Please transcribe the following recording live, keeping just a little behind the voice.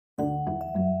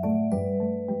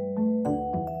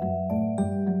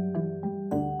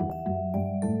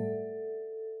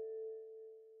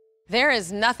There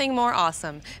is nothing more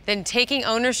awesome than taking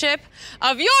ownership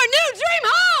of your new dream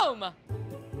home!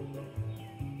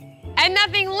 And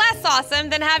nothing less awesome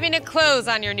than having to close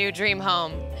on your new dream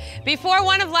home. Before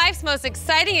one of life's most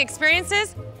exciting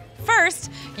experiences,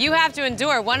 first, you have to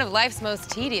endure one of life's most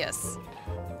tedious.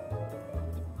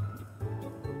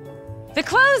 The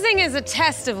closing is a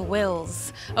test of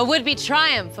wills, a would-be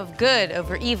triumph of good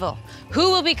over evil.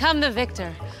 Who will become the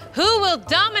victor? Who will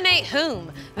dominate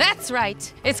whom? That's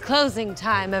right, it's closing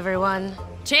time, everyone.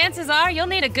 Chances are you'll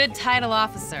need a good title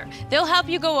officer. They'll help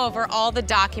you go over all the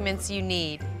documents you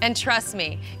need. And trust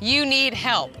me, you need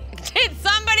help. Did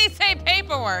somebody say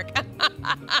paperwork?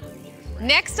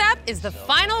 Next up is the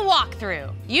final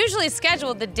walkthrough. Usually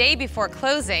scheduled the day before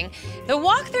closing, the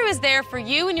walkthrough is there for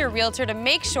you and your realtor to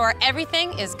make sure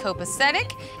everything is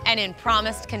copacetic and in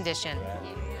promised condition.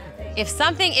 If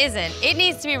something isn't, it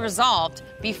needs to be resolved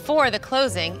before the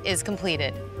closing is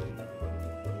completed.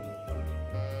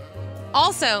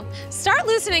 Also, start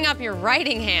loosening up your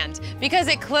writing hand, because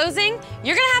at closing,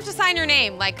 you're gonna have to sign your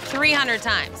name like 300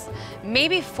 times,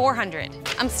 maybe 400.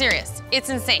 I'm serious, it's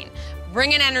insane.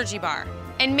 Bring an energy bar,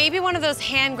 and maybe one of those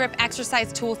hand grip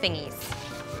exercise tool thingies.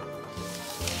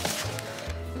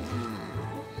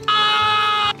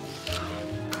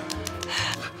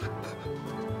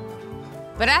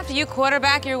 But after you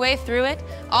quarterback your way through it,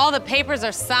 all the papers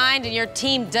are signed and your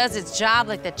team does its job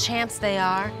like the champs they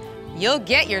are, you'll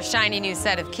get your shiny new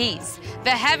set of keys. The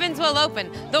heavens will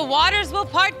open, the waters will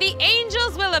part, the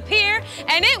angels will appear,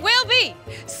 and it will be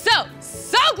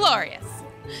so glorious.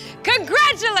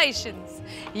 Congratulations,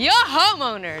 you're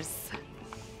homeowners.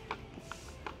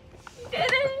 You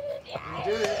did it.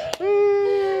 You did it. Thank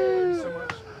you so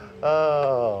much.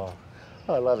 Oh,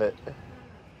 I love it.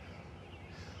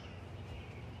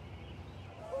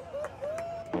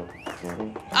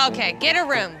 Okay, get a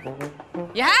room.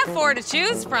 You have 4 to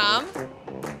choose from.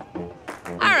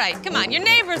 All right, come on, your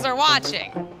neighbors are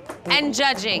watching and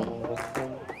judging.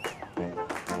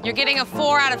 You're getting a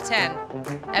 4 out of 10,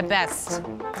 at best.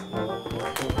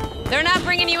 They're not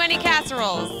bringing you any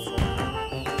casseroles.